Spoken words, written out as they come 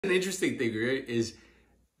An interesting thing, right? Is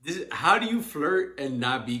this, how do you flirt and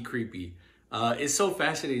not be creepy? It's so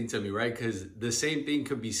fascinating to me, right? Because the same thing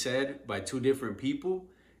could be said by two different people,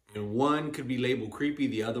 and one could be labeled creepy,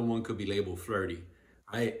 the other one could be labeled flirty,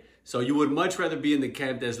 right? So you would much rather be in the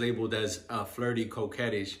camp that's labeled as flirty,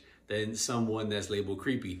 coquettish, than someone that's labeled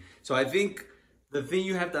creepy. So I think the thing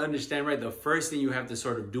you have to understand, right? The first thing you have to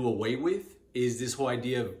sort of do away with is this whole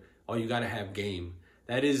idea of, oh, you got to have game.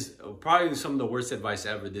 That is probably some of the worst advice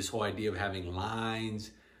ever. This whole idea of having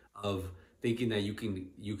lines, of thinking that you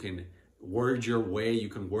can word your way, you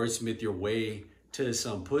can wordsmith your way to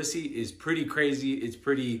some pussy is pretty crazy.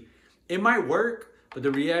 It might work, but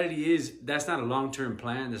the reality is that's not a long-term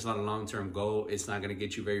plan. That's not a long-term goal. It's not going to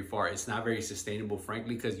get you very far. It's not very sustainable,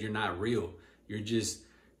 frankly, because you're not real. You're just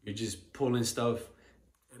pulling stuff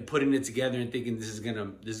and putting it together and thinking this is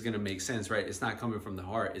gonna make sense, right? It's not coming from the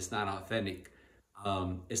heart. It's not authentic.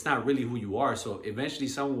 It's not really who you are. So eventually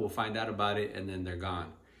someone will find out about it and then they're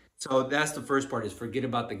gone. So that's the first part, is forget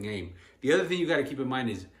about the game. The other thing you got to keep in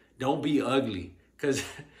mind is don't be ugly. Because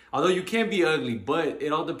although you can be ugly, but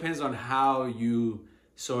it all depends on how you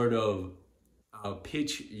sort of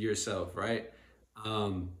pitch yourself, right?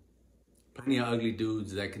 Plenty of ugly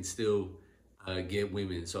dudes that can still get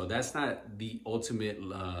women. So that's not the ultimate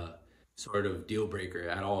sort of deal breaker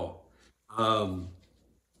at all.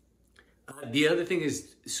 The other thing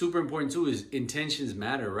is super important too is intentions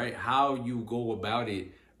matter, right? How you go about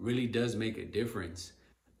it really does make a difference.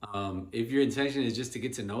 If your intention is just to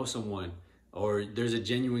get to know someone, or there's a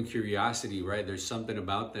genuine curiosity, right? There's something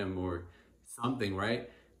about them or something, right?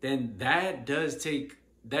 Then that does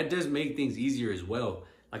make things easier as well.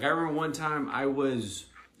 Like I remember one time I was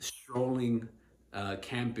strolling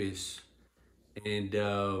campus, and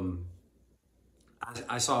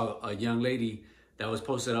I saw a young lady that was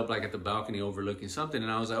posted up like at the balcony overlooking something.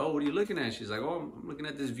 And I was like, oh, what are you looking at? She's like, oh, I'm looking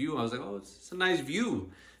at this view. I was like, oh, it's a nice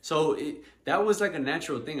view. So that was like a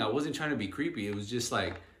natural thing. I wasn't trying to be creepy. It was just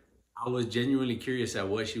like, I was genuinely curious at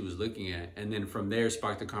what she was looking at. And then from there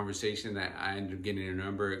sparked a conversation that I ended up getting her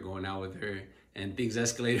number, going out with her, and things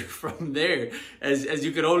escalated from there. As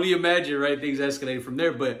you could only imagine, right? Things escalated from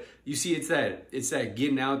there. But you see, it's that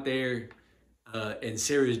getting out there, and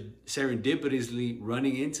serendipitously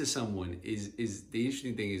running into someone is the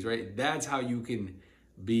interesting thing, is right. That's how you can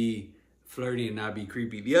be flirty and not be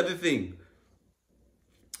creepy. The other thing,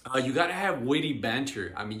 you gotta have witty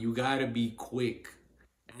banter. I mean, you gotta be quick,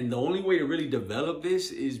 and the only way to really develop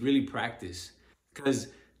this is really practice. Because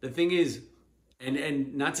the thing is,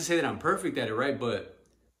 and not to say that I'm perfect at it, right? But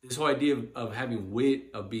this whole idea of having wit,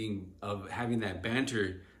 of having that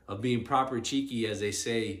banter, of being proper cheeky, as they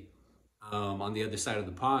say, on the other side of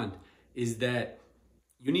the pond, is that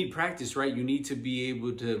you need practice, right? You need to be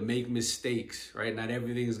able to make mistakes, right? Not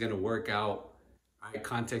everything is going to work out, right?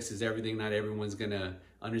 Context is everything. Not everyone's going to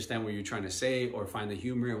understand what you're trying to say or find the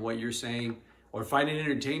humor in what you're saying or find it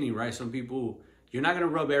entertaining, right? Some people, you're not going to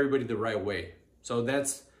rub everybody the right way. So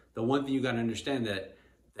that's the one thing you got to understand, that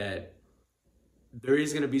there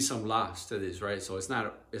is going to be some loss to this, right? So it's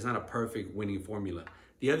not a perfect winning formula.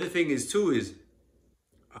 The other thing is too, is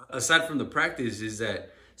aside from the practice, is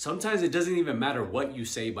that sometimes it doesn't even matter what you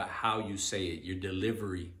say, but how you say it, your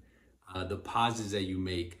delivery, the pauses that you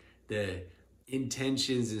make, the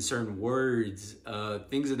intentions in certain words,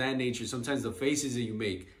 things of that nature. Sometimes the faces that you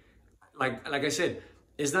make, like I said,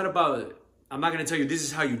 it's not about, I'm not going to tell you this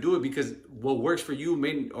is how you do it, because what works for you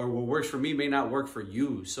what works for me may not work for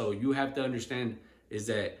you. So you have to understand is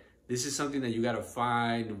that this is something that you got to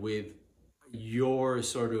find with your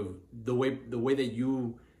sort of the way that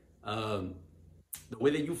you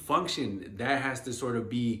function. That has to sort of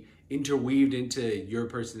be interweaved into your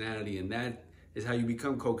personality, and that is how you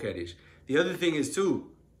become coquettish. The other thing is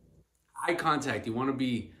too, eye contact. You want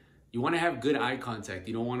to have good eye contact.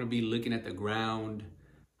 You don't want to be looking at the ground.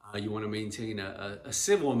 You want to maintain a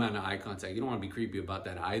civil amount of eye contact. You don't want to be creepy about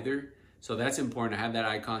that either. So that's important to have that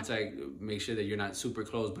eye contact. Make sure that you're not super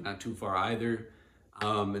close, but not too far either.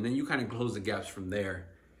 And then you kind of close the gaps from there.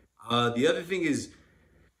 The other thing is,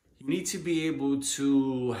 you need to be able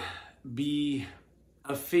to be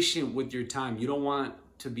efficient with your time. You don't want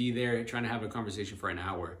to be there trying to have a conversation for an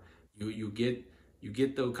hour. You get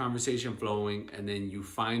the conversation flowing, and then you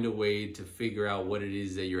find a way to figure out what it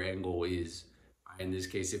is that your end goal is. In this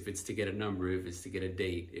case, if it's to get a number, if it's to get a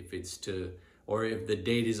date, or if the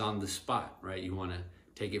date is on the spot, right? You want to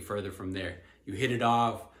take it further from there. You hit it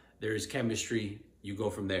off, there's chemistry, you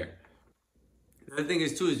go from there. The other thing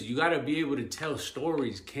is too, is you got to be able to tell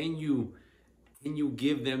stories. Can you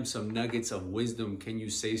give them some nuggets of wisdom? Can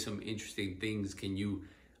you say some interesting things? Can you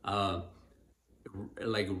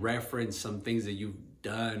like reference some things that you've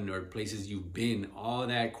done or places you've been, all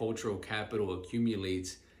that cultural capital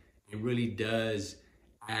accumulates. It really does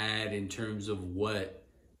add in terms of what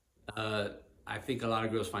I think a lot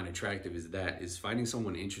of girls find attractive is finding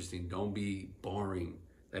someone interesting. Don't be boring.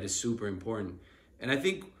 That is super important. And I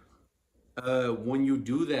think when you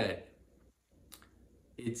do that,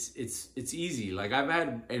 it's easy. Like I've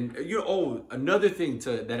had, and another thing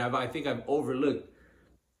that I think I've overlooked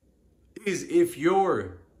is if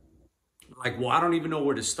you're like, well, I don't even know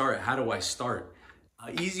where to start. How do I start?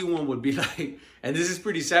 An easy one would be like, and this is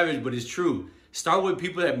pretty savage, but it's true. Start with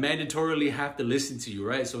people that mandatorily have to listen to you,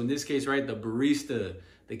 right? So in this case, right, the barista,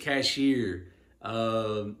 the cashier,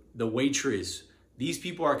 the waitress, these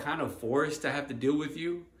people are kind of forced to have to deal with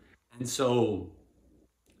you. And so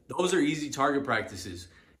those are easy target practices.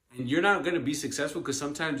 And you're not going to be successful because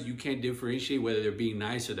sometimes you can't differentiate whether they're being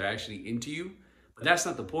nice or they're actually into you. But that's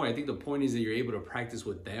not the point. I think the point is that you're able to practice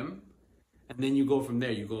with them. And then you go from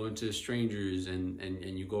there. You go into strangers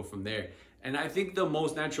and you go from there. And I think the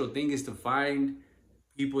most natural thing is to find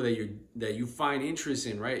people that you find interest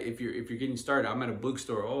in, right? If you're getting started, I'm at a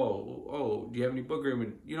bookstore. Oh, do you have any book room?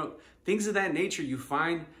 And things of that nature. You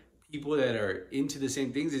find people that are into the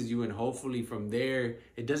same things as you, and hopefully from there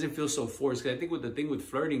it doesn't feel so forced. Because I think the thing with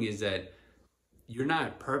flirting is that you're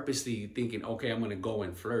not purposely thinking, okay, I'm gonna go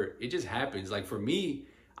and flirt. It just happens. Like for me,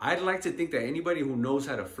 I'd like to think that anybody who knows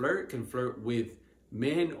how to flirt can flirt with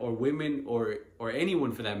men or women or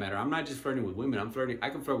anyone for that matter. I'm not just flirting with women. I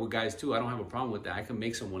can flirt with guys too. I don't have a problem with that. I can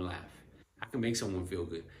make someone laugh. I can make someone feel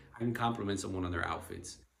good. I can compliment someone on their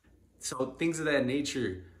outfits. So things of that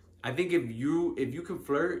nature. I think if you can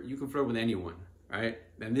flirt, you can flirt with anyone, right?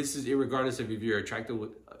 And this is irregardless of if you're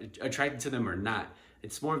attracted to them or not.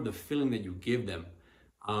 It's more of the feeling that you give them.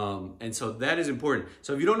 And so that is important.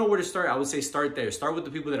 So if you don't know where to start, I would say start there. Start with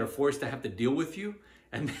the people that are forced to have to deal with you,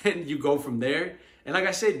 and then you go from there. And like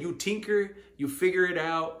I said, you tinker, you figure it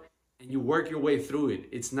out, and you work your way through it.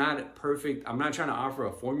 It's not perfect. I'm not trying to offer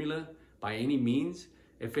a formula by any means.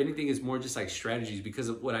 If anything, it's more just like strategies, because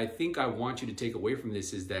of what I think I want you to take away from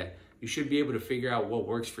this is that you should be able to figure out what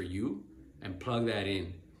works for you and plug that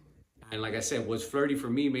in. And like I said, what's flirty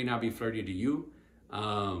for me may not be flirty to you.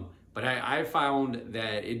 But I found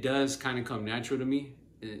that it does kind of come natural to me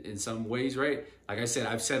in some ways, right? Like I said,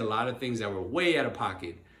 I've said a lot of things that were way out of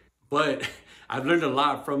pocket, but I've learned a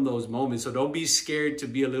lot from those moments. So don't be scared to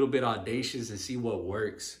be a little bit audacious and see what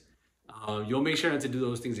works. You'll make sure not to do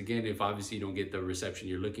those things again if obviously you don't get the reception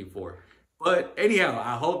you're looking for. But anyhow,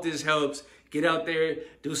 I hope this helps. Get out there,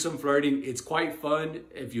 do some flirting. It's quite fun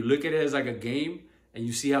if you look at it as like a game and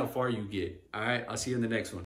you see how far you get. All right, I'll see you in the next one.